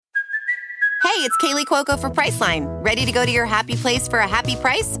Hey, it's Kaylee Cuoco for Priceline. Ready to go to your happy place for a happy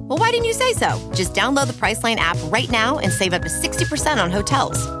price? Well, why didn't you say so? Just download the Priceline app right now and save up to 60% on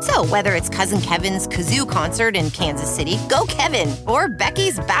hotels. So whether it's Cousin Kevin's Kazoo Concert in Kansas City, go Kevin, or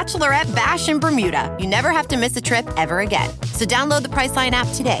Becky's Bachelorette Bash in Bermuda, you never have to miss a trip ever again. So download the Priceline app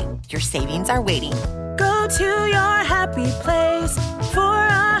today. Your savings are waiting. Go to your happy place for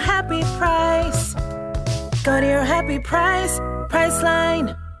a happy price. Go to your happy price,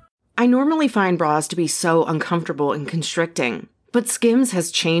 Priceline. I normally find bras to be so uncomfortable and constricting, but Skims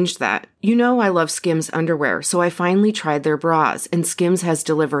has changed that. You know I love Skims underwear, so I finally tried their bras, and Skims has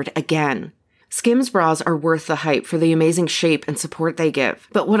delivered again. Skims bras are worth the hype for the amazing shape and support they give,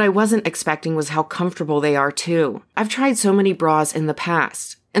 but what I wasn't expecting was how comfortable they are too. I've tried so many bras in the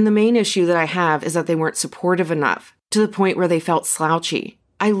past, and the main issue that I have is that they weren't supportive enough, to the point where they felt slouchy.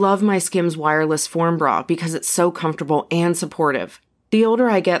 I love my Skims wireless form bra because it's so comfortable and supportive. The older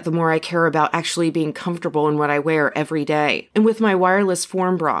I get, the more I care about actually being comfortable in what I wear every day. And with my wireless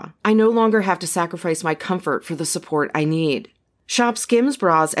form bra, I no longer have to sacrifice my comfort for the support I need. Shop Skims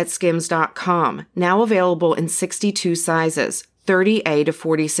bras at skims.com, now available in 62 sizes, 30A to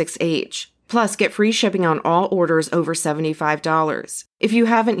 46H. Plus, get free shipping on all orders over $75. If you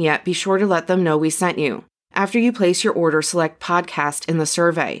haven't yet, be sure to let them know we sent you. After you place your order, select podcast in the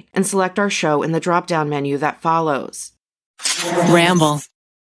survey and select our show in the drop-down menu that follows. Ramble.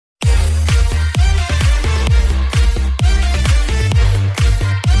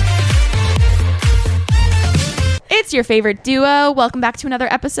 It's your favorite duo. Welcome back to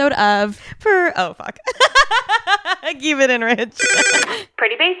another episode of Oh, fuck. Keep it in, Rich.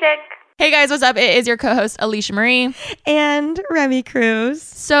 Pretty basic. Hey guys, what's up? It is your co-host Alicia Marie And Remy Cruz.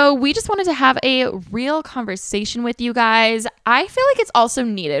 So we just wanted to have a real conversation with you guys. I feel like it's also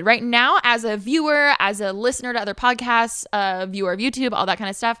needed right now as a viewer, as a listener to other podcasts, a viewer of YouTube, all that kind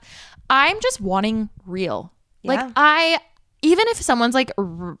of stuff. I'm just wanting real. Yeah. Like even if someone's like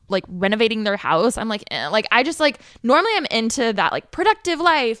renovating their house, I'm like, like I just like normally I'm into that like productive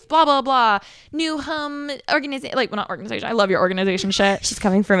life, blah blah blah, new home organization, like well not organization. I love your organization shit. She's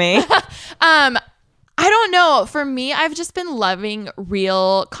coming for me. I don't know. For me, I've just been loving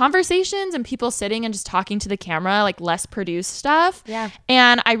real conversations and people sitting and just talking to the camera, like less produced stuff. Yeah.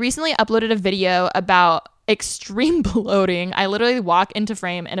 And I recently uploaded a video about extreme bloating. I literally walk into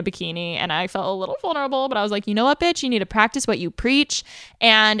frame in a bikini and I felt a little vulnerable, but I was like, you know what, bitch? You need to practice what you preach.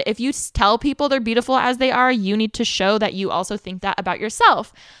 And if you tell people they're beautiful as they are, you need to show that you also think that about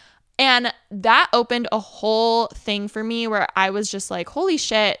yourself. And that opened a whole thing for me where I was just like, holy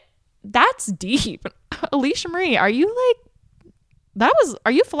shit, that's deep. Alicia Marie, are you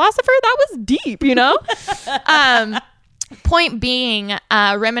a philosopher? That was deep, you know? Point being,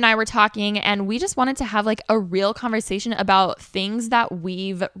 Rim and I were talking and we just wanted to have like a real conversation about things that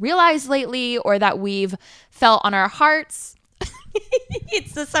we've realized lately or that we've felt on our hearts.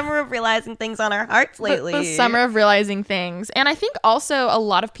 It's the summer of realizing things on our hearts lately. The summer of realizing things. And I think also a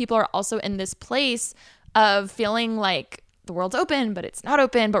lot of people are also in this place of feeling like the world's open, but it's not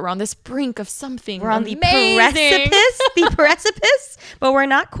open, but we're on this brink of something. We're on amazing. the precipice, but we're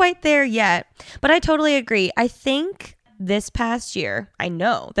not quite there yet. But I totally agree. I think this past year, I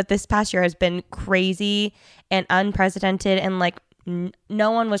know that this past year has been crazy and unprecedented and like no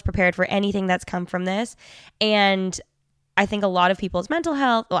one was prepared for anything that's come from this. And I think a lot of people's mental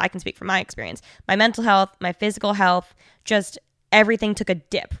health, well, I can speak from my experience, my mental health, my physical health, just everything took a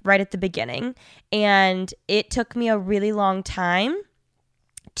dip right at the beginning. And it took me a really long time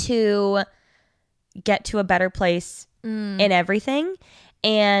to get to a better place in everything.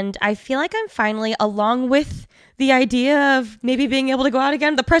 And I feel like I'm finally, along with the idea of maybe being able to go out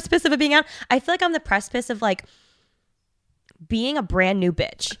again, the precipice of it being out, I feel like I'm the precipice of like being a brand new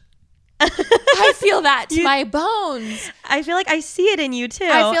bitch. I feel that to my bones. I feel like I see it in you too.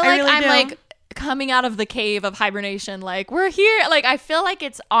 I feel like really I'm do. like coming out of the cave of hibernation. Like we're here. Like I feel like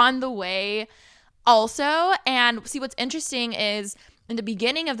it's on the way also. And see, what's interesting is in the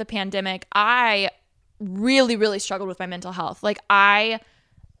beginning of the pandemic, I really, really struggled with my mental health. Like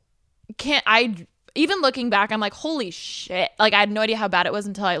even looking back, I'm like, holy shit. Like I had no idea how bad it was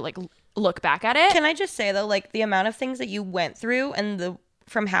until I like look back at it. Can I just say though, like the amount of things that you went through and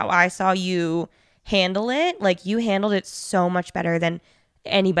from how I saw you handle it, like you handled it so much better than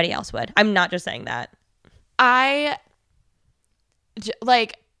anybody else would. I'm not just saying that. I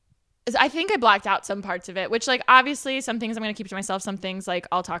think I blacked out some parts of it, which like obviously some things I'm going to keep to myself. Some things like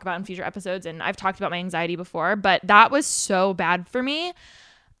I'll talk about in future episodes. And I've talked about my anxiety before, but that was so bad for me.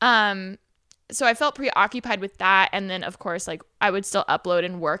 So I felt preoccupied with that. And then of course, like I would still upload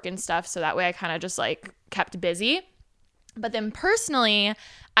and work and stuff. So that way I kind of just like kept busy. But then personally,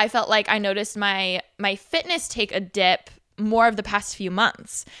 I felt like I noticed my fitness take a dip more of the past few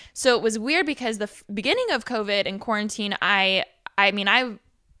months. So it was weird because the beginning of COVID and quarantine, I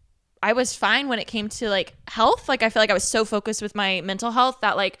was fine when it came to like health. Like I feel like I was so focused with my mental health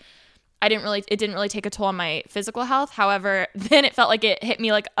that like it didn't really take a toll on my physical health. However, then it felt like it hit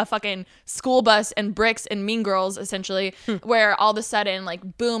me like a fucking school bus and bricks and Mean Girls, essentially, where all of a sudden,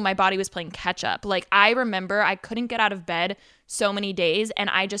 like, boom, my body was playing catch up. Like, I remember I couldn't get out of bed so many days, and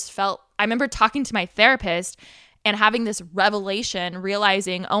I remember talking to my therapist and having this revelation,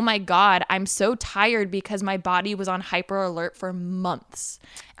 realizing, oh my God, I'm so tired because my body was on hyper alert for months.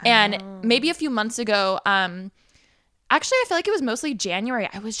 And maybe a few months ago, actually, I feel like it was mostly January.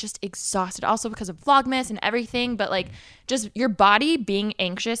 I was just exhausted also because of Vlogmas and everything. But like just your body being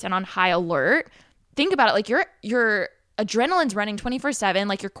anxious and on high alert. Think about it. Like your adrenaline's running 24/7.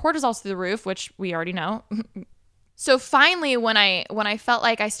 Like your cortisol's through the roof, which we already know. So finally, when I felt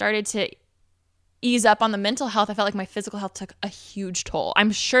like I started to ease up on the mental health, I felt like my physical health took a huge toll. I'm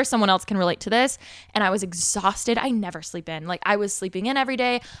sure someone else can relate to this. And I was exhausted. I never sleep in. Like I was sleeping in every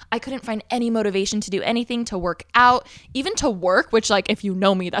day. I couldn't find any motivation to do anything, to work out, even to work, which like if you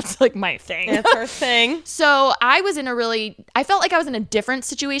know me, that's like my thing. That's her thing. So I felt like I was in a different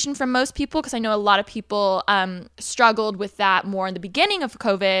situation from most people because I know a lot of people struggled with that more in the beginning of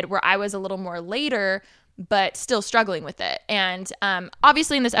COVID, where I was a little more later, but still struggling with it. And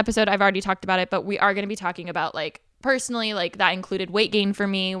obviously in this episode, I've already talked about it, but we are going to be talking about like personally, like that included weight gain for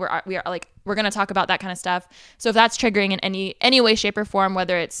me. We're going to talk about that kind of stuff. So if that's triggering in any way, shape or form,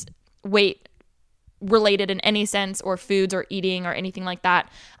 whether it's weight related in any sense or foods or eating or anything like that,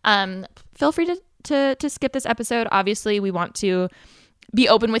 feel free to skip this episode. Obviously we want to be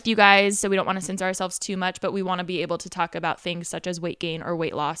open with you guys, so we don't want to censor ourselves too much, but we want to be able to talk about things such as weight gain or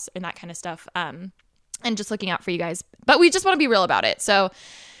weight loss and that kind of stuff. And just looking out for you guys. But we just want to be real about it. So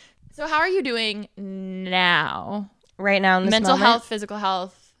how are you doing now? Right now in this Mental moment? health, physical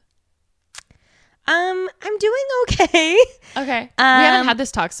health. I'm doing okay. Okay. We haven't had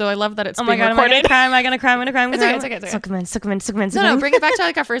this talk, so I love that it's being recorded. Am I gonna cry? It's okay. No, bring it back to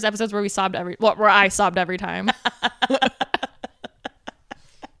like our first episodes where where I sobbed every time.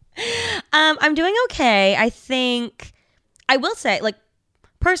 I'm doing okay. I think I will say, like,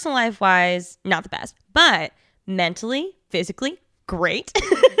 personal life wise, not the best, but mentally, physically, great.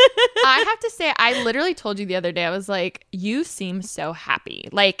 I have to say, I literally told you the other day, I was like, you seem so happy.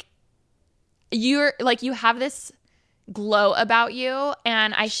 Like you have this glow about you,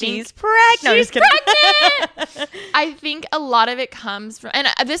 and I think she's pregnant. No, she's pregnant. I think a lot of it comes from, and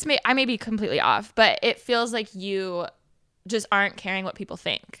I may be completely off, but it feels like you just aren't caring what people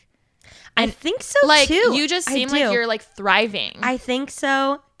think. I think so like, too. You just seem like you're like thriving. I think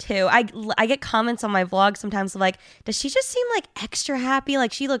so too. I get comments on my vlog sometimes like, does she just seem like extra happy?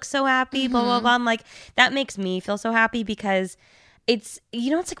 Like she looks so happy, blah, blah, blah. I'm like, that makes me feel so happy because it's,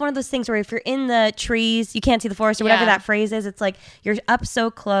 it's like one of those things where if you're in the trees, you can't see the forest or whatever that phrase is. It's like you're up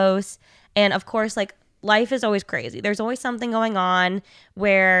so close. And of course, like life is always crazy. There's always something going on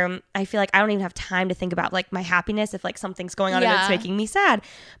where I feel like I don't even have time to think about like my happiness if like something's going on and it's making me sad.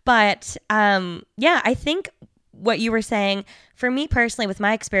 But I think what you were saying for me personally with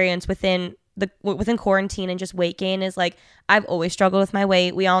my experience within quarantine and just weight gain is like I've always struggled with my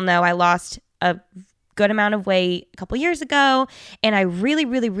weight. We all know I lost a good amount of weight a couple years ago, and I really,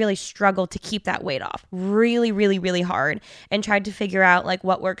 really, really struggled to keep that weight off really, really, really hard, and tried to figure out like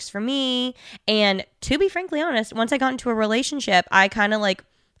what works for me. And to be frankly honest, once I got into a relationship, I kind of like,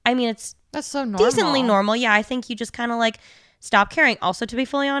 that's so normal. Decently normal. Yeah, I think you just kind of like stop caring. Also, to be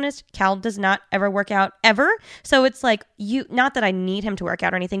fully honest, Cal does not ever work out ever. So it's like not that I need him to work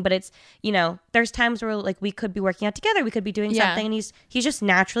out or anything, but it's, there's times where like we could be working out together. We could be doing something, and he's just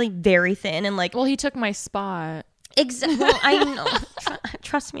naturally very thin and like. Well, he took my spot. Exactly. Well, I know.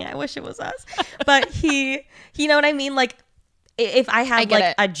 Trust me, I wish it was us. But he, you know what I mean? Like, if I had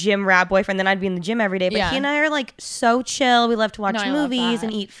like a gym rat boyfriend, then I'd be in the gym every day. But he and I are like so chill. We love to watch movies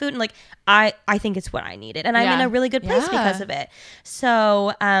and eat food, and like I think it's what I needed, and I'm in a really good place because of it.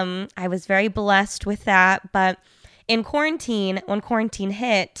 So I was very blessed with that. But in quarantine, when quarantine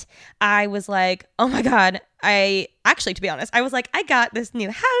hit, I was like, oh my God. To be honest, I was like, I got this new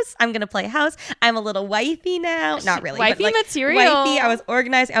house. I'm going to play house. I'm a little wifey now. Not really. Wifey but like, material. Wifey. I was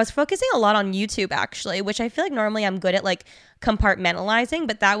organizing. I was focusing a lot on YouTube actually, which I feel like normally I'm good at like compartmentalizing,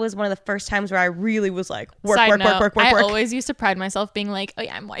 but that was one of the first times where I really was like, work. I always used to pride myself being like, oh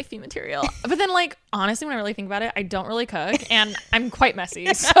yeah, I'm wifey material. But then like, honestly, when I really think about it, I don't really cook and I'm quite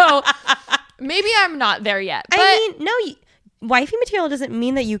messy. So maybe I'm not there yet. But wifey material doesn't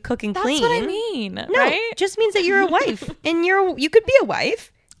mean that you cook and clean. That's what I mean. No, right? it just means that you're a wife and you could be a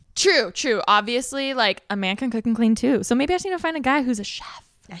wife True. Obviously, like, a man can cook and clean too. So maybe I just need to find a guy who's a chef.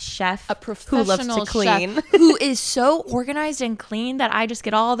 A professional Who loves to clean. chef, who is so organized and clean that I just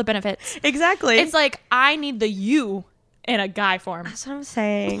get all the benefits. Exactly. It's like I need the you in a guy form. That's what I'm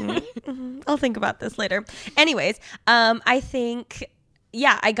saying. I'll think about this later. Anyways, I think,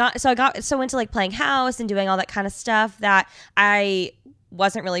 yeah, I got so into like playing house and doing all that kind of stuff that I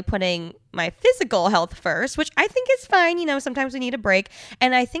wasn't really putting my physical health first, which I think is fine. You know, sometimes we need a break.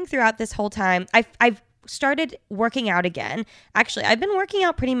 And I think throughout this whole time, I've started working out again. Actually, I've been working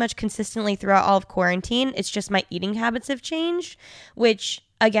out pretty much consistently throughout all of quarantine. It's just my eating habits have changed, which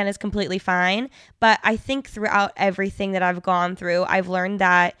again is completely fine. But I think throughout everything that I've gone through, I've learned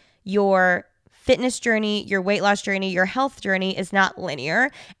that your fitness journey, your weight loss journey, your health journey is not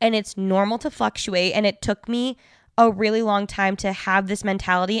linear, and it's normal to fluctuate. And it took me a really long time to have this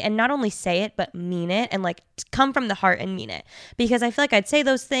mentality and not only say it, but mean it, and like come from the heart and mean it. Because I feel like I'd say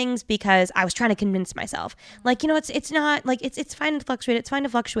those things because I was trying to convince myself, like, you know, it's not like it's fine to fluctuate. It's fine to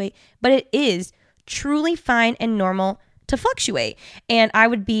fluctuate, but it is truly fine and normal to fluctuate. And I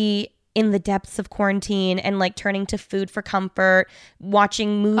would be in the depths of quarantine and like turning to food for comfort,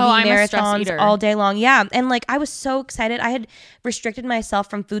 watching movie marathons all day long. Yeah. And like I was so excited. I had restricted myself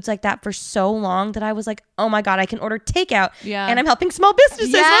from foods like that for so long that I was like, oh my God, I can order takeout. Yeah. And I'm helping small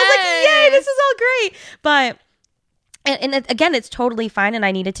businesses. Yes. And I was like, yay, this is all great. But and again, it's totally fine. And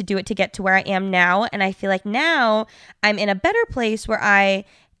I needed to do it to get to where I am now. And I feel like now I'm in a better place where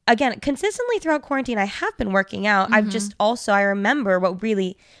again, consistently throughout quarantine, I have been working out. Mm-hmm. I've just also, I remember what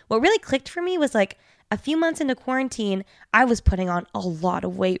really clicked for me was like a few months into quarantine, I was putting on a lot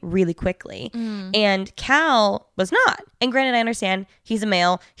of weight really quickly. And Cal was not. And granted, I understand he's a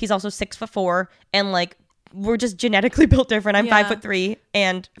male. He's also 6'4", and like, we're just genetically built different. I'm 5'3"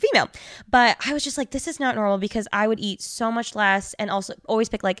 and female. But I was just like, this is not normal, because I would eat so much less and also always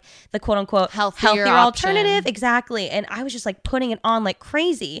pick like the quote unquote healthier alternative. Exactly. And I was just like putting it on like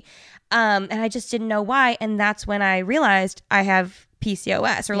crazy. And I just didn't know why. And that's when I realized I have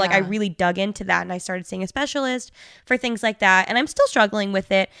PCOS, or like I really dug into that and I started seeing a specialist for things like that. And I'm still struggling with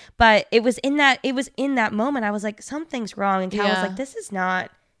it, but it was in that moment I was like, something's wrong. And Cal was like, this is not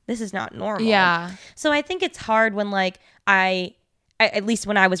normal. Yeah. So I think it's hard when like I at least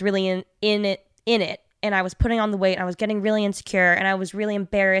when I was really in it and I was putting on the weight and I was getting really insecure and I was really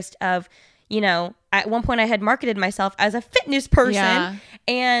embarrassed of, you know, at one point I had marketed myself as a fitness person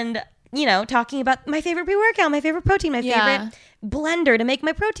and, you know, talking about my favorite pre-workout, my favorite protein, my favorite blender to make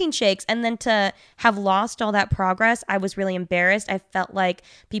my protein shakes. And then to have lost all that progress, I was really embarrassed. I felt like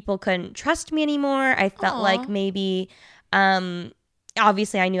people couldn't trust me anymore. I felt like maybe,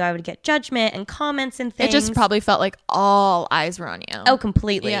 obviously I knew I would get judgment and comments and things. It just probably felt like all eyes were on you. Oh,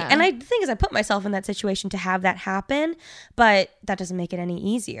 completely. Yeah. And the thing is, I put myself in that situation to have that happen, but that doesn't make it any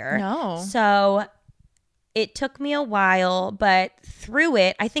easier. No. So it took me a while, but through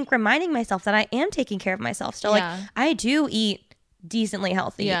it, I think reminding myself that I am taking care of myself still. Like I do eat decently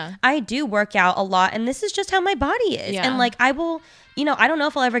healthy. Yeah. I do work out a lot, and this is just how my body is. Yeah. And like I will, you know, I don't know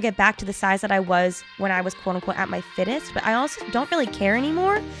if I'll ever get back to the size that I was when I was quote unquote at my fittest, but I also don't really care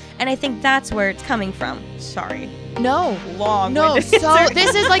anymore. And I think that's where it's coming from. Sorry. No. Long. No. So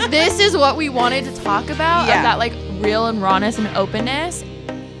this is what we wanted to talk about. Yeah. Of that like real and rawness and openness.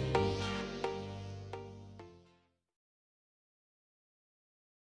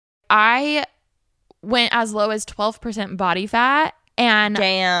 I went as low as 12% body fat, and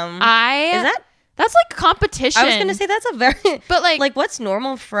damn, that's like competition. I was gonna say that's a very, but like what's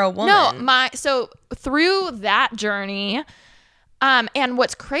normal for a woman? No, so through that journey, and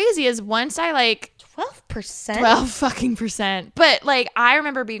what's crazy is once I like 12%, but like I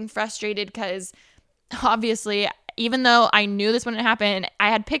remember being frustrated because obviously, even though I knew this wouldn't happen, I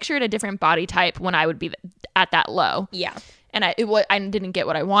had pictured a different body type when I would be at that low. Yeah. And I didn't get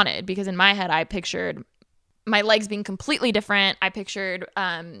what I wanted, because in my head I pictured my legs being completely different. I pictured,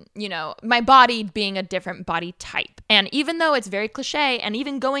 you know, my body being a different body type. And even though it's very cliche, and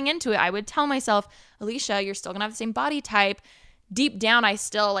even going into it, I would tell myself, Alicia, you're still gonna have the same body type. Deep down, I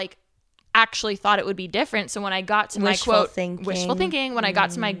still like actually thought it would be different. So when I got to my wishful thinking, when I got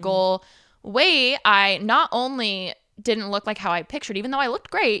to my goal weight, I not only didn't look like how I pictured, even though I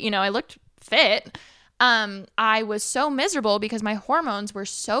looked great, you know, I looked fit. I was so miserable because my hormones were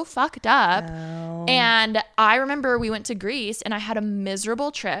so fucked up. Oh. And I remember we went to Greece and I had a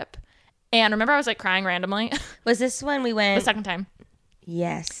miserable trip. And remember I was like crying randomly. Was this when we went? The second time.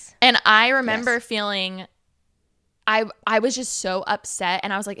 Yes. And I remember feeling, I was just so upset.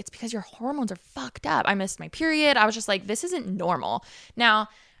 And I was like, it's because your hormones are fucked up. I missed my period. I was just like, this isn't normal. Now,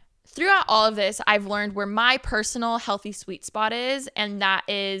 throughout all of this, I've learned where my personal healthy sweet spot is, and that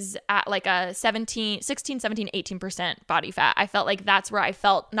is at like a 16, 17, 18% body fat. I felt like that's where I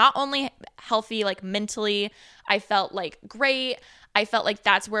felt not only healthy, like mentally, I felt like great. I felt like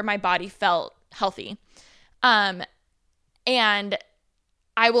that's where my body felt healthy. And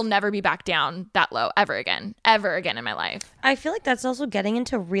I will never be back down that low ever again in my life. I feel like that's also getting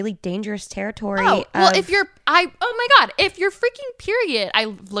into really dangerous territory. Oh, well, if your freaking period, I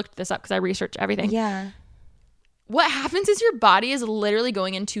looked this up because I researched everything. Yeah. What happens is your body is literally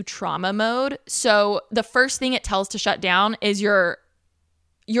going into trauma mode. So the first thing it tells to shut down is your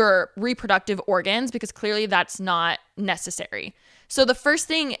reproductive organs, because clearly that's not necessary. So the first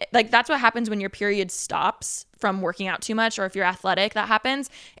thing, like, that's what happens when your period stops from working out too much, or if you're athletic, that happens.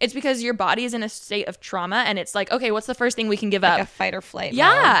 It's because your body is in a state of trauma, and it's like, okay, what's the first thing we can give up? Like a fight or flight.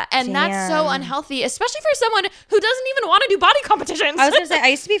 Yeah, mode. and that's so unhealthy, especially for someone who doesn't even want to do body competitions. I was gonna say, I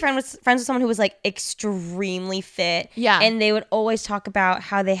used to be friends with someone who was like extremely fit. Yeah, and they would always talk about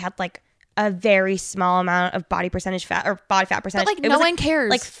how they had like a very small amount of body percentage fat or body fat percentage. But like no one cares.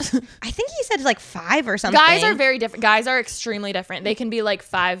 Like I think he said like 5 or something. Guys are very different. Guys are extremely different. They can be like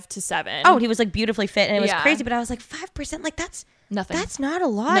 5 to 7. Oh, he was like beautifully fit, and it was Yeah. crazy. But I was like 5%. Like that's Nothing. That's not a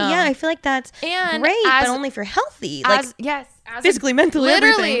lot. No. Yeah, I feel like that's And great, as- but only if you're healthy. Like as physically, mentally,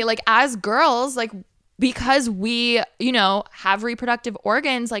 literally, everything. like as girls, like because we, have reproductive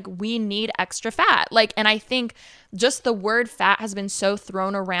organs, like we need extra fat. Like, and I think just the word fat has been so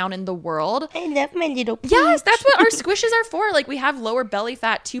thrown around in the world. I love my little pooch. Yes, that's what our squishes are for. Like we have lower belly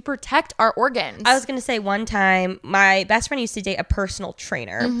fat to protect our organs. I was gonna say one time my best friend used to date a personal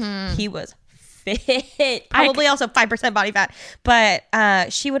trainer. Mm-hmm. He was fit, probably also 5% body fat, but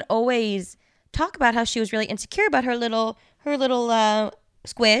she would always talk about how she was really insecure about her little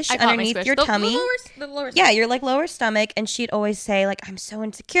squish I call it my underneath squish. your The tummy. the lower Yeah, your like lower stomach, and she'd always say like, I'm so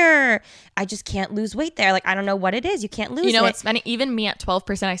insecure, I just can't lose weight there. Like I don't know what it is, you can't lose it. what's funny? Even me at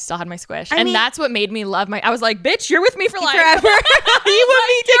 12%, I still had my squish, I and mean- that's what made me love my. I was like, "Bitch, you're with me for life." Forever. You would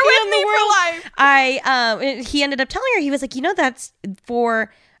be taking You're on with the me world. for life. He ended up telling her, he was like, that's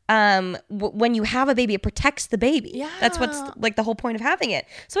for when you have a baby, it protects the baby. Yeah. That's what's like the whole point of having it.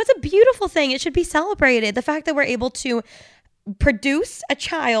 So it's a beautiful thing. It should be celebrated. The fact that we're able to produce a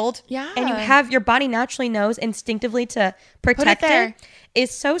child, Yeah. and you have your body naturally knows instinctively to protect there. it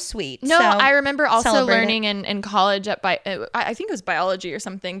is so sweet. No, So I remember also celebrate learning in college at I think it was biology or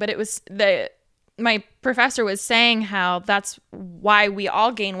something, but it was my professor was saying how that's why we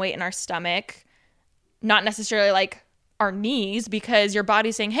all gain weight in our stomach, not necessarily like our knees, because your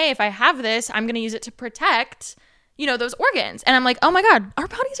body's saying, hey, if I have this, I'm going to use it to protect, those organs. And I'm like, oh my God, our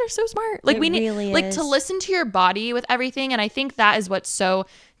bodies are so smart. Like It we need really like is. to listen to your body with everything. And I think that is what's so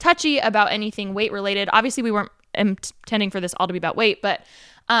touchy about anything weight related. Obviously we weren't intending for this all to be about weight, but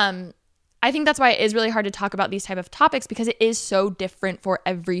I think that's why it is really hard to talk about these type of topics, because it is so different for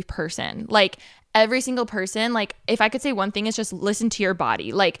every person. Like every single person, like if I could say one thing, is just listen to your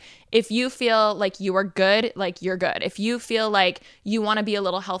body. Like if you feel like you are good, like you're good. If you feel like you want to be a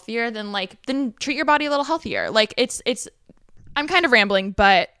little healthier, then treat your body a little healthier. Like it's I'm kind of rambling,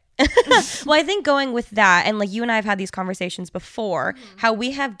 but Well, I think going with that, and like you and I have had these conversations before, how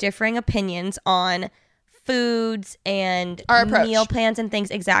we have differing opinions on foods and Our approach. meal plans and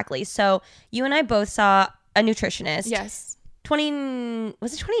things. Exactly. So you and I both saw a nutritionist. yes.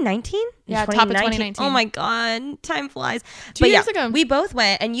 Was it 2019? Yeah, top of 2019. Oh my God, time flies. 2 years ago. We both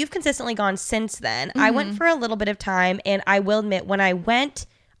went, and you've consistently gone since then. I went for a little bit of time, and I will admit, when I went,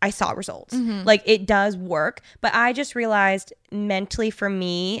 I saw results. Like it does work, but I just realized mentally for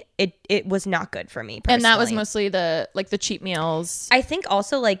me, it was not good for me personally. And that was mostly the cheat meals. I think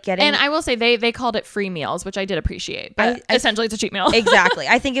also like getting And I will say they called it free meals, which I did appreciate. But essentially it's a cheat meal. Exactly.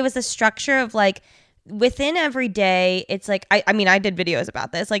 I think it was the structure of like within every day, it's like I mean I did videos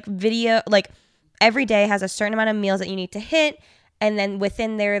about this. Like every day has a certain amount of meals that you need to hit, and then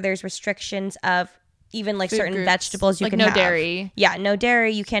within there's restrictions of even like Food certain groups. vegetables you Like can no have. dairy. Yeah, no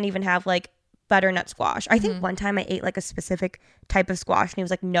dairy. You can't even have like butternut squash. I think one time I ate like a specific type of squash, and he was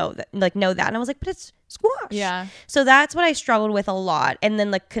like, no, that, and I was like, but it's squash. Yeah. So that's what I struggled with a lot, and then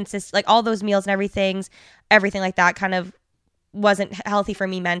like like all those meals and everything like that kind of wasn't healthy for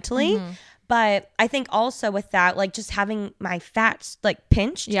me mentally. But I think also with that, like just having my fats like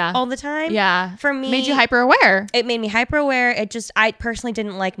pinched all the time. Yeah. For me, Made you hyper aware. it made me hyper aware. I personally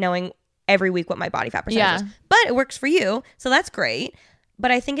didn't like knowing every week what my body fat percentage was. But it works for you, so that's great.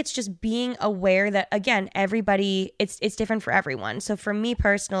 But I think it's just being aware that, again, everybody, it's different for everyone. So for me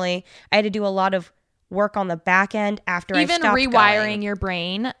personally, I had to do a lot of work on the back end after I Even stopped rewiring going. your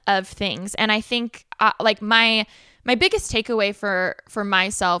brain of things. And I think like my my biggest takeaway for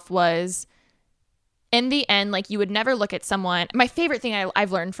myself was, in the end, like, you would never look at someone. My favorite thing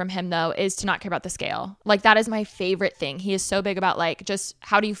I've learned from him, though, is to not care about the scale. Like, that is my favorite thing. He is so big about, like, just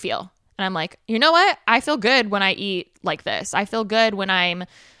how do you feel? And I'm like, you know what? I feel good when I eat like this. I feel good when I'm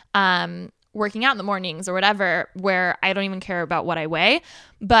working out in the mornings or whatever, where I don't even care about what I weigh.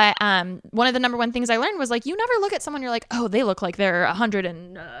 But one of the number one things I learned was, like, you never look at someone, you're like, oh, they look like they're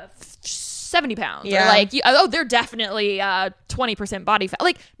 170 pounds. Yeah. Or like, oh, they're definitely 20% body fat.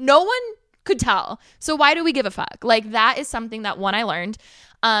 Like, no one could tell. So why do we give a fuck? Like, that is something that, one, I learned.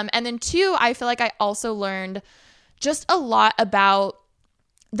 And then two, I feel like I also learned just a lot about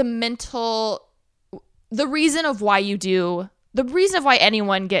the reason of why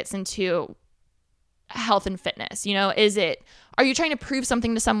anyone gets into health and fitness. You know, are you trying to prove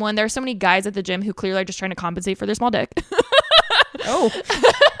something to someone? There are so many guys at the gym who clearly are just trying to compensate for their small dick. Oh.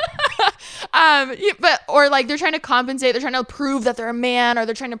 Or like, they're trying to compensate, they're trying to prove that they're a man, or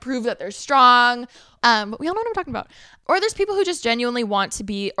they're trying to prove that they're strong. But we all know what I'm talking about. Or there's people who just genuinely want to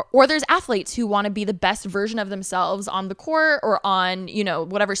be, or there's athletes who want to be the best version of themselves on the court or on, you know,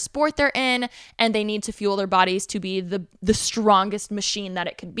 whatever sport they're in, and they need to fuel their bodies to be the strongest machine that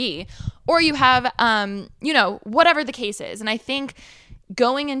it could be. Or you have, you know, whatever the case is. And I think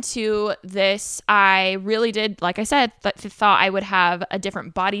going into this, I really did, like I said, thought I would have a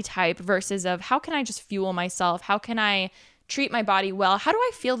different body type versus of how can I just fuel myself? How can I treat my body well? How do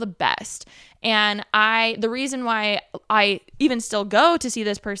I feel the best? And the reason why I even still go to see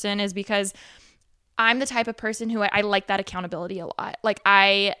this person is because I'm the type of person who I like that accountability a lot. Like,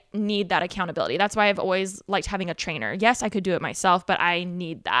 I need that accountability. That's why I've always liked having a trainer. Yes, I could do it myself, but I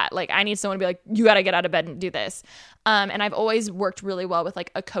need that. Like, I need someone to be like, you got to get out of bed and do this. And I've always worked really well with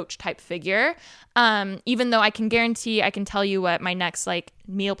like a coach type figure. Even though I can tell you what my next like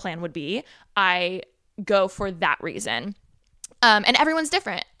meal plan would be, I go for that reason. And everyone's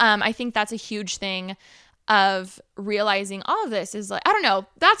different. I think that's a huge thing of realizing all of this is like, I don't know.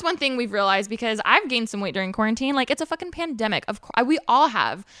 That's one thing we've realized, because I've gained some weight during quarantine. Like, it's a fucking pandemic. Of course, we all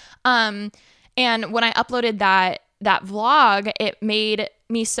have. And when I uploaded that vlog, it made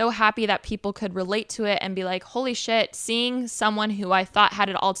me so happy that people could relate to it and be like, holy shit, seeing someone who I thought had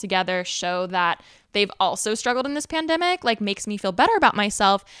it all together show that they've also struggled in this pandemic, like, makes me feel better about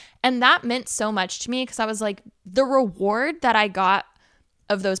myself. And that meant so much to me, because I was like, the reward that I got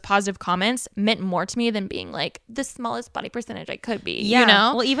of those positive comments meant more to me than being like the smallest body percentage I could be. Yeah. You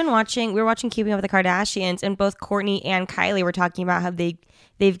know? Well, even we were watching Keeping Up with the Kardashians, and both Kourtney and Kylie were talking about how they've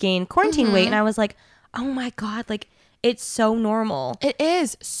gained quarantine weight. And I was like, oh my God, like, it's so normal. It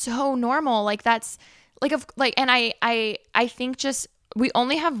is so normal. Like, that's like, and I think just, we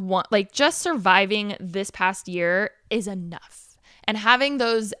only have one, like, just surviving this past year is enough. And having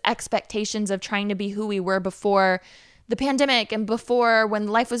those expectations of trying to be who we were before the pandemic and before when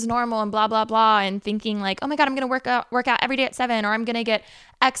life was normal and blah, blah, blah, and thinking like, oh my God, I'm going to work out every day at 7, or I'm going to get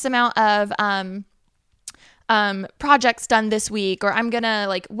X amount of projects done this week, or I'm going to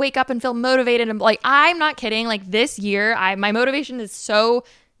like wake up and feel motivated. And like, I'm not kidding. Like, this year, my motivation is so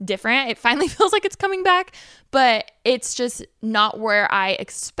different. It finally feels like it's coming back, but it's just not where I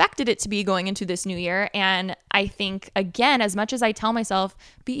expected it to be going into this new year. And I think, again, as much as I tell myself,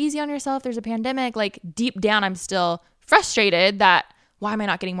 be easy on yourself, there's a pandemic, like, deep down, I'm still frustrated that, why am I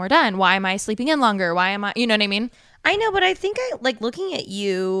not getting more done? Why am I sleeping in longer? Why am I, you know what I mean? I know, but I think I like looking at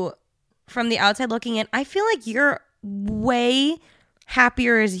you from the outside looking in, I feel like you're way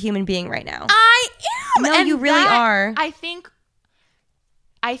happier as a human being right now. I am. No, and you really are. I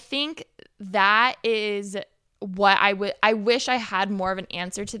think that is what I wish I had more of an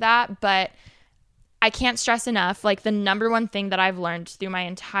answer to that, but I can't stress enough, like, the number one thing that I've learned through my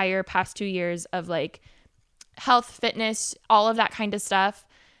entire past 2 years of like health, fitness, all of that kind of stuff,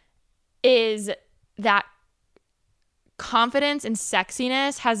 is that confidence and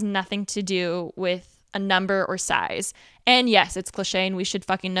sexiness has nothing to do with a number or size. And yes, it's cliche and we should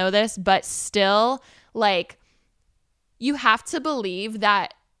fucking know this, but still, like, you have to believe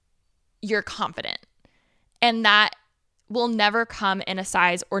that you're confident, and that will never come in a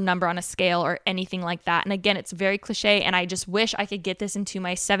size or number on a scale or anything like that. And again, it's very cliche, and I just wish I could get this into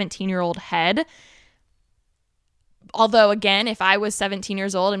my 17-year-old head. Although, again, if I was 17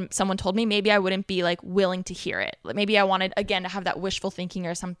 years old and someone told me, maybe I wouldn't be like willing to hear it. Maybe I wanted, again, to have that wishful thinking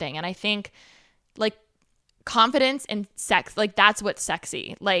or something. And I think like confidence and sex, like, that's what's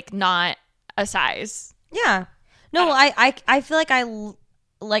sexy, like, not a size. Yeah. No, I feel like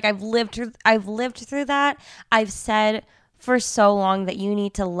I've lived through that. I've said for so long that you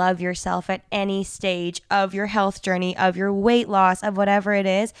need to love yourself at any stage of your health journey, of your weight loss, of whatever it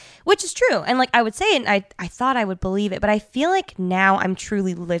is, which is true. And like I would say it, and I thought I would believe it, but I feel like now I'm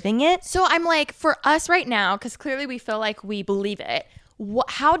truly living it. So I'm like, for us right now, because clearly we feel like we believe it,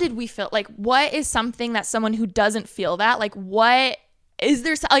 how did we feel? Like, what is something that someone who doesn't feel that, like, what is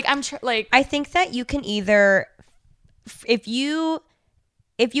there, like, I think that you can either, if you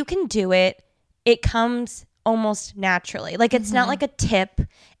can do it, it comes almost naturally. Like, it's not like a tip.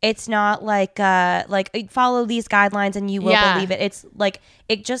 It's not like follow these guidelines and you will believe it. It's like,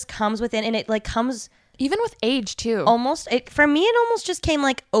 it just comes within, and it like comes even with age too. For me, it almost just came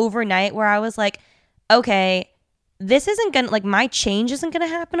like overnight, where I was like, okay, this isn't gonna, like, my change isn't gonna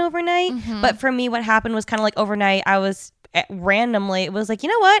happen overnight. But for me, what happened was kind of like overnight. I was randomly, it was like, you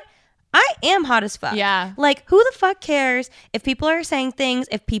know what? I am hot as fuck. Yeah. Like, who the fuck cares if people are saying things,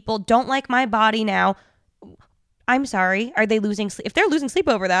 if people don't like my body now? I'm sorry. Are they losing sleep? If they're losing sleep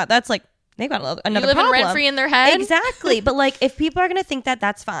over that, that's like, they've got another living problem. rent free in their head. Exactly. But like, if people are going to think that,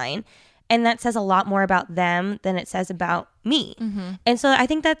 that's fine. And that says a lot more about them than it says about me. And so I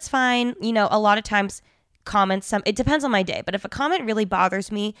think that's fine. You know, a lot of times comments, it depends on my day, but if a comment really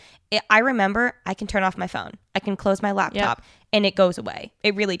bothers me, I remember I can turn off my phone. I can close my laptop and it goes away.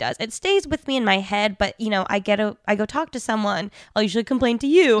 It really does. It stays with me in my head, but you know, I go talk to someone. I'll usually complain to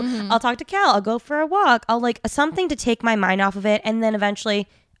you. I'll talk to Cal. I'll go for a walk. I'll like something to take my mind off of it, and then eventually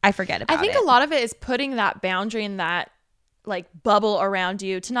I forget about it. I think a lot of it is putting that boundary in that like bubble around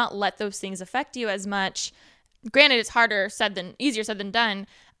you to not let those things affect you as much. Granted, it's easier said than done.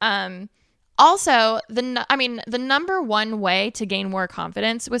 Also, the number one way to gain more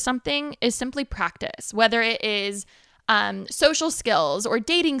confidence with something is simply practice, whether it is social skills or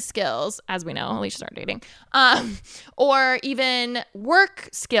dating skills, as we know, Alicia started dating, or even work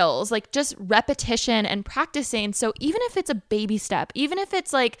skills, like just repetition and practicing. So even if it's a baby step, even if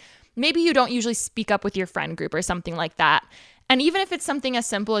it's like, maybe you don't usually speak up with your friend group or something like that. And even if it's something as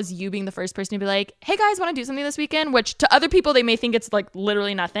simple as you being the first person to be like, hey guys, want to do something this weekend? Which to other people, they may think it's like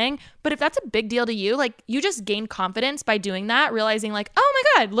literally nothing. But if that's a big deal to you, like you just gain confidence by doing that, realizing like, oh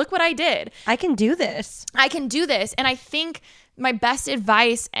my God, look what I did. I can do this. And I think my best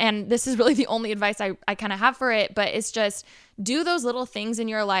advice, and this is really the only advice I kind of have for it, but it's just do those little things in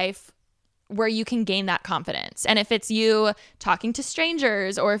your life where you can gain that confidence. And if it's you talking to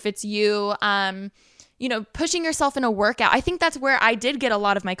strangers, or if it's you, you know, pushing yourself in a workout. I think that's where I did get a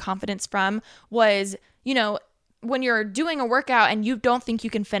lot of my confidence from was, you know, when you're doing a workout and you don't think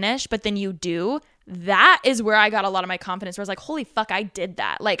you can finish, but then you do, that is where I got a lot of my confidence, where I was like, holy fuck, I did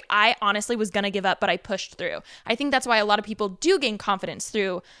that. Like, I honestly was going to give up, but I pushed through. I think that's why a lot of people do gain confidence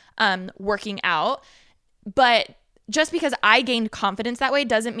through working out. But just because I gained confidence that way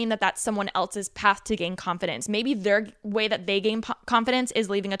doesn't mean that that's someone else's path to gain confidence. Maybe their way that they gain confidence is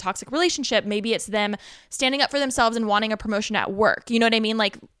leaving a toxic relationship. Maybe it's them standing up for themselves and wanting a promotion at work. You know what I mean?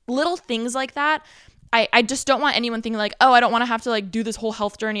 Like little things like that. I just don't want anyone thinking like, oh, I don't want to have to like do this whole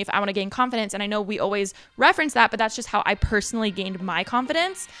health journey if I want to gain confidence. And I know we always reference that, but that's just how I personally gained my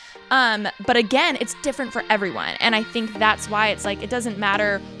confidence. But again, it's different for everyone. And I think that's why it's like, it doesn't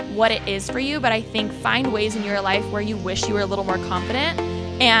matter what it is for you, but I think find ways in your life where you wish you were a little more confident,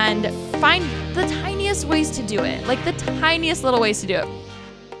 and find the tiniest ways to do it, like the tiniest little ways to do it.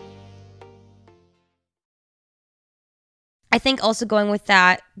 I think also going with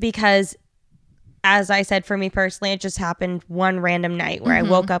that, because as I said, for me personally, it just happened one random night where I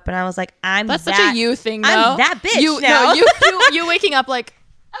woke up and I was like, that's such a you thing, though. I'm that bitch now. You waking up like,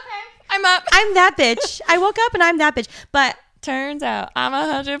 okay, I'm up. I'm that bitch. I woke up and I'm that bitch. But turns out I'm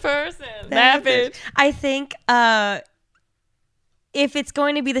 100% that bitch. I think if it's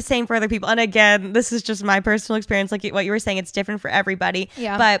going to be the same for other people, and again, this is just my personal experience, like what you were saying, it's different for everybody.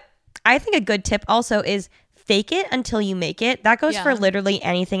 Yeah. But I think a good tip also is fake it until you make it. That goes for literally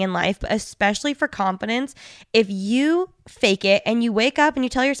anything in life, but especially for confidence. If you fake it and you wake up and you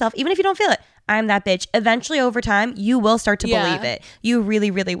tell yourself, even if you don't feel it, I'm that bitch, eventually over time, you will start to believe it. You really,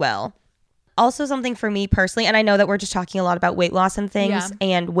 really will. Also, something for me personally, and I know that we're just talking a lot about weight loss and things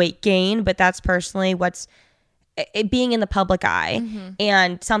and weight gain, but that's personally what's being in the public eye.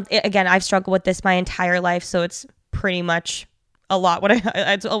 And again, I've struggled with this my entire life, so it's pretty much a lot what I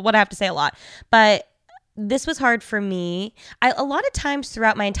have to say a lot. But this was hard for me. A lot of times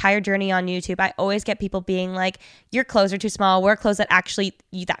throughout my entire journey on YouTube, I always get people being like, your clothes are too small. Wear clothes that actually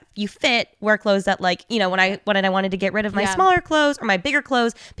that you fit. Wear clothes that, like, you know, when I wanted to get rid of my smaller clothes or my bigger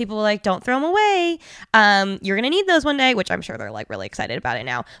clothes, people were like, don't throw them away. You're going to need those one day, which I'm sure they're like really excited about it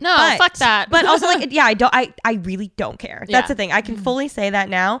now. No, fuck that. But also like, I really don't care. That's the thing. I can fully say that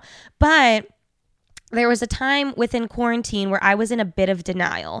now. But there was a time within quarantine where I was in a bit of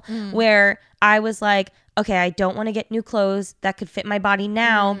denial, where I was like, okay, I don't want to get new clothes that could fit my body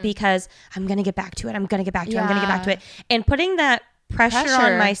now because I'm going to get back to it. I'm going to get back to it. I'm going to get back to it. And putting that pressure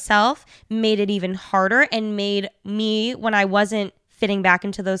on myself made it even harder and made me, when I wasn't fitting back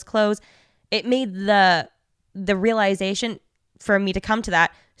into those clothes, it made the realization for me to come to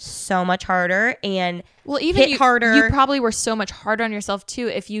that so much harder and even harder. You probably were so much harder on yourself too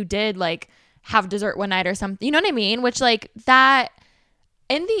if you did like have dessert one night or something. You know what I mean? Which like that,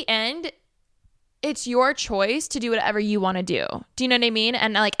 in the end, it's your choice to do whatever you want to do. Do you know what I mean?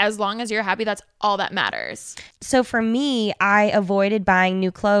 And like, as long as you're happy, that's all that matters. So for me, I avoided buying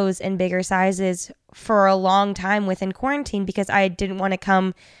new clothes in bigger sizes for a long time within quarantine because I didn't want to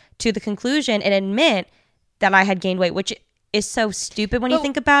come to the conclusion and admit that I had gained weight, which is so stupid when you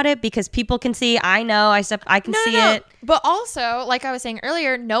think about it, because people can see, I know, I can see it. But also, like I was saying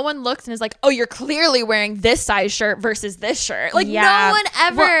earlier, no one looks and is like, oh, you're clearly wearing this size shirt versus this shirt. Like, no one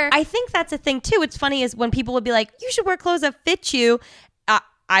ever. Well, I think that's a thing too. It's funny is when people would be like, you should wear clothes that fit you.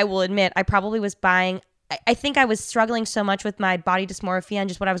 I will admit, I probably was buying, I think I was struggling so much with my body dysmorphia and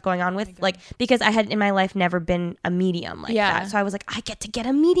just what I was going on with, like, because I had in my life never been a medium like that. So I was like, I get to get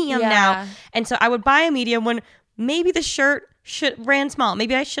a medium now. And so I would buy a medium when maybe the shirt ran small.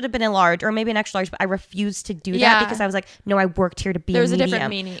 Maybe I should have been a large or maybe an extra large, but I refused to do that because I was like, no, I worked here to be a medium. There's a different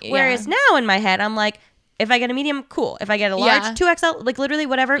meaning. Whereas now in my head, I'm like, if I get a medium, cool. If I get a large, 2XL, like literally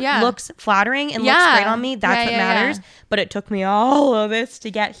whatever looks flattering and looks great on me, that's what matters. But it took me all of this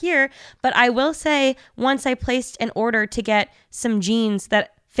to get here. But I will say, once I placed an order to get some jeans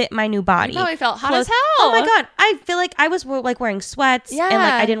that fit my new body. You probably felt hot as hell. Oh my God. I feel like I was like wearing sweats and like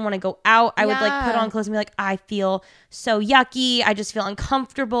I didn't want to go out. I would like put on clothes and be like, I feel so yucky. I just feel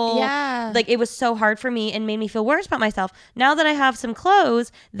uncomfortable. Like it was so hard for me and made me feel worse about myself. Now that I have some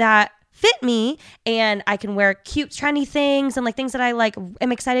clothes that fit me and I can wear cute, trendy things and like things that I like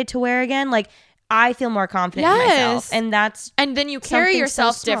am excited to wear again, like I feel more confident in myself. And then you carry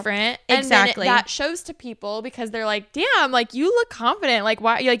yourself different. Exactly. And then that shows to people because they're like, damn, like you look confident. Like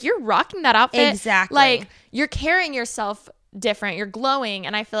why, like you're rocking that outfit. Exactly. Like you're carrying yourself different. You're glowing.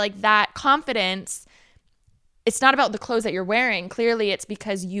 And I feel like that confidence, it's not about the clothes that you're wearing. Clearly it's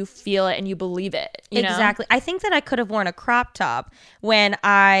because you feel it and you believe it. You know? I think that I could have worn a crop top when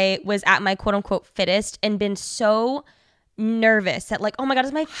I was at my quote unquote fittest and been so nervous that like, oh my God,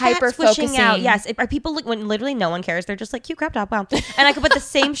 is my fat swishing out? Yes. Are people like, when literally no one cares, they're just like, cute crop top, wow. And I could put the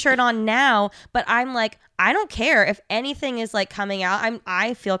same shirt on now, but I'm like, I don't care if anything is like coming out.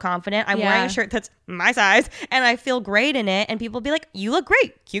 I feel confident. I'm wearing a shirt that's my size and I feel great in it. And people be like, you look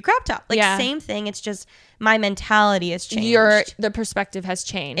great, cute crop top. Like same thing. It's just my mentality has changed. The perspective has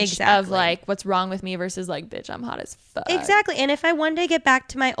changed. Exactly. Of like, what's wrong with me versus like, bitch, I'm hot as fuck. Exactly. And if I one day get back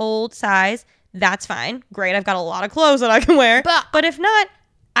to my old size, that's fine. Great. I've got a lot of clothes that I can wear. But if not,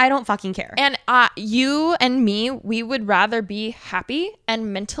 I don't fucking care. And you and me, we would rather be happy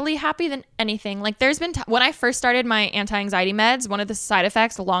and mentally happy than anything. Like there's been when I first started my anti-anxiety meds, one of the side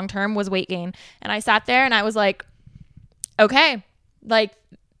effects long term was weight gain. And I sat there and I was like, okay, like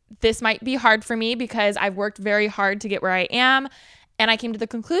this might be hard for me because I've worked very hard to get where I am. And I came to the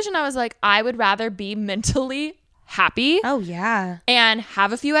conclusion, I was like, I would rather be mentally happy. Oh yeah. And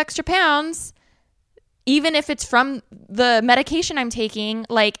have a few extra pounds. Even if it's from the medication I'm taking,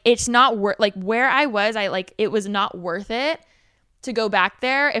 like it's not worth, like where I was, it was not worth it to go back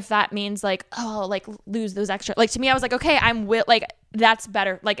there. If that means like, oh, like lose those extra, like to me, I was like, okay, like that's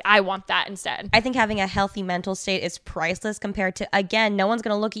better. Like I want that instead. I think having a healthy mental state is priceless compared to, again, no one's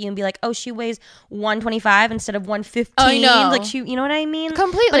going to look at you and be like, oh, she weighs 125 instead of 115. I know. Like you know what I mean?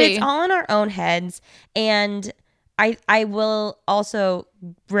 Completely. But it's all in our own heads. And I will also,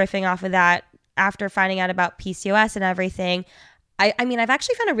 riffing off of that, after finding out about PCOS and everything, I mean, I've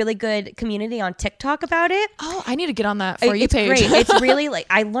actually found a really good community on TikTok about it. Oh, I need to get on that For You it's page. Great. It's really like,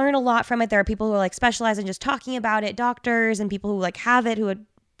 I learn a lot from it. There are people who are like specialize in just talking about it, doctors and people who like have it, who would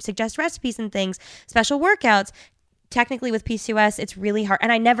suggest recipes and things, special workouts. Technically with PCOS, it's really hard.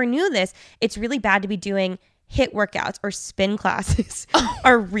 And I never knew this. It's really bad to be doing HIIT workouts or spin classes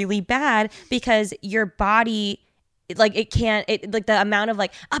are really bad because your body, like like the amount of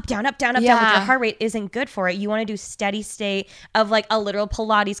like up, down with your heart rate isn't good for it. You want to do steady state of like a literal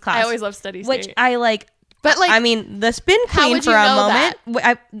Pilates class. I always love steady state. Which I like. But like, I mean, the spin queen for a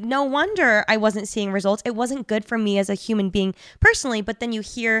moment, no wonder I wasn't seeing results. It wasn't good for me as a human being personally, but then you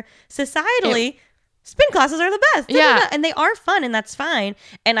hear societally, spin classes are the best. Yeah. And they are fun and that's fine.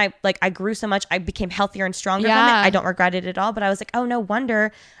 And I grew so much. I became healthier and stronger from it. I don't regret it at all, but I was like, oh, no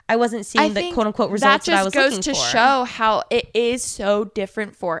wonder I wasn't seeing the quote unquote results that I was looking for. That just goes to show how it is so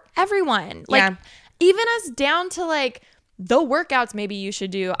different for everyone. Like, even as down to like the workouts maybe you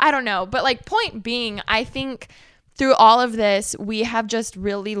should do. I don't know. But like, point being, I think through all of this, we have just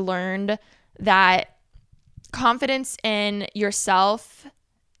really learned that confidence in yourself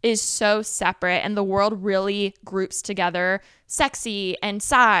is so separate, and the world really groups together sexy and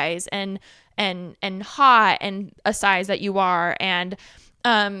size and hot and a size that you are. And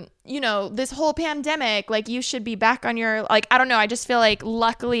you know, this whole pandemic, like, you should be back on your, like, I don't know. I just feel like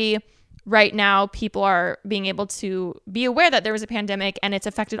luckily right now people are being able to be aware that there was a pandemic and it's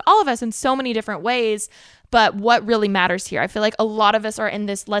affected all of us in so many different ways. But what really matters here, I feel like a lot of us are in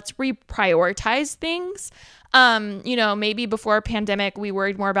this, let's reprioritize things. You know, maybe before a pandemic, we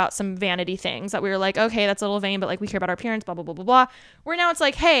worried more about some vanity things that we were like, okay, that's a little vain, but like we care about our appearance, blah, blah, blah, blah, blah. Where now it's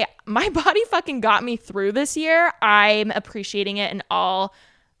like, hey, my body fucking got me through this year. I'm appreciating it in all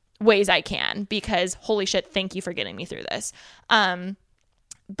ways I can, because holy shit, thank you for getting me through this.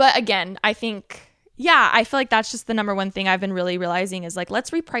 But again, I think, yeah, I feel like that's just the number one thing I've been really realizing is like, let's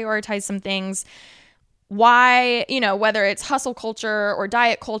reprioritize some things. Why, you know, whether it's hustle culture or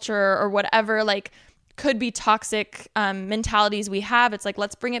diet culture or whatever, like, could be toxic mentalities we have. It's like,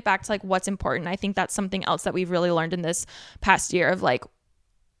 let's bring it back to like what's important. I think that's something else that we've really learned in this past year of like,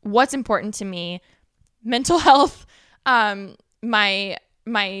 what's important to me, mental health, my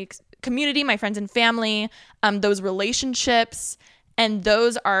community, my friends and family, those relationships, and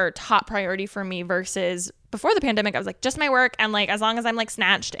those are top priority for me versus before the pandemic. I was like, just my work, and like, as long as I'm like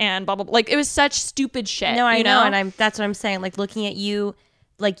snatched and blah, blah, blah. Like, it was such stupid shit. No, I know. And that's what I'm saying. Like, looking at you,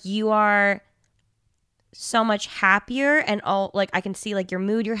 like, you are so much happier, and all, like, I can see like your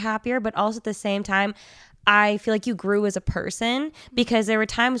mood, you're happier, but also at the same time, I feel like you grew as a person, because there were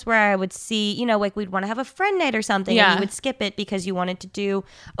times where I would see, you know, like we'd want to have a friend night or something, and you would skip it because you wanted to do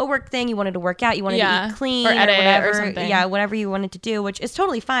a work thing, you wanted to work out, you wanted to eat clean or edit whatever, or something. Yeah, whatever you wanted to do, which is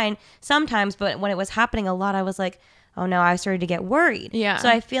totally fine sometimes. But when it was happening a lot, I was like, oh no, I started to get worried. Yeah. So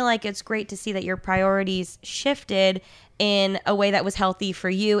I feel like it's great to see that your priorities shifted in a way that was healthy for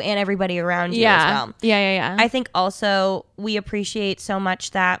you and everybody around you as well. Yeah. I think also we appreciate so much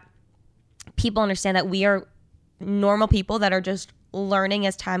that people understand that we are normal people that are just learning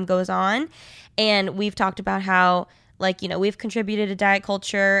as time goes on. And we've talked about how, like, you know, we've contributed to diet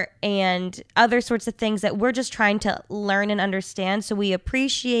culture and other sorts of things that we're just trying to learn and understand. So we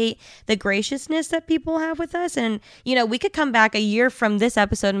appreciate the graciousness that people have with us. And, you know, we could come back a year from this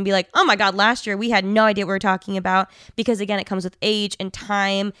episode and be like, oh my God, last year we had no idea what we were talking about. Because again, it comes with age and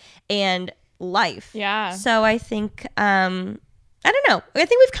time and life. Yeah. So I think, I don't know. I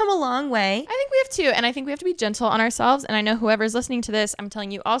think we've come a long way. I think we have too. And I think we have to be gentle on ourselves. And I know whoever's listening to this, I'm telling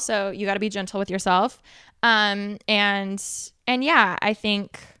you also, you got to be gentle with yourself. And yeah, I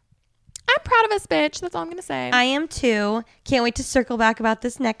think I'm proud of us, bitch. That's all I'm going to say. I am too. Can't wait to circle back about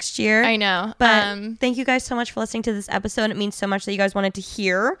this next year. I know. But thank you guys so much for listening to this episode. It means so much that you guys wanted to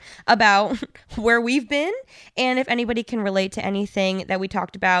hear about where we've been. And if anybody can relate to anything that we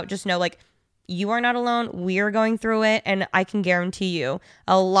talked about, just know, like, you are not alone. We are going through it. And I can guarantee you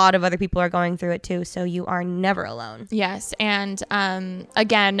a lot of other people are going through it too. So you are never alone. Yes. And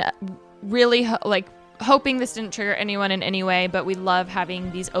again, really hoping this didn't trigger anyone in any way, but we love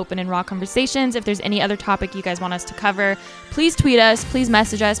having these open and raw conversations. If there's any other topic you guys want us to cover, please tweet us, please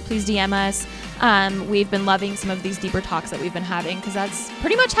message us, please DM us. We've been loving some of these deeper talks that we've been having, because that's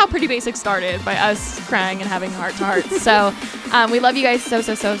pretty much how Pretty Basic started, by us crying and having heart to heart. So we love you guys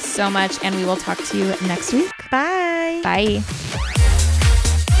so much, and we will talk to you next week. Bye. Bye.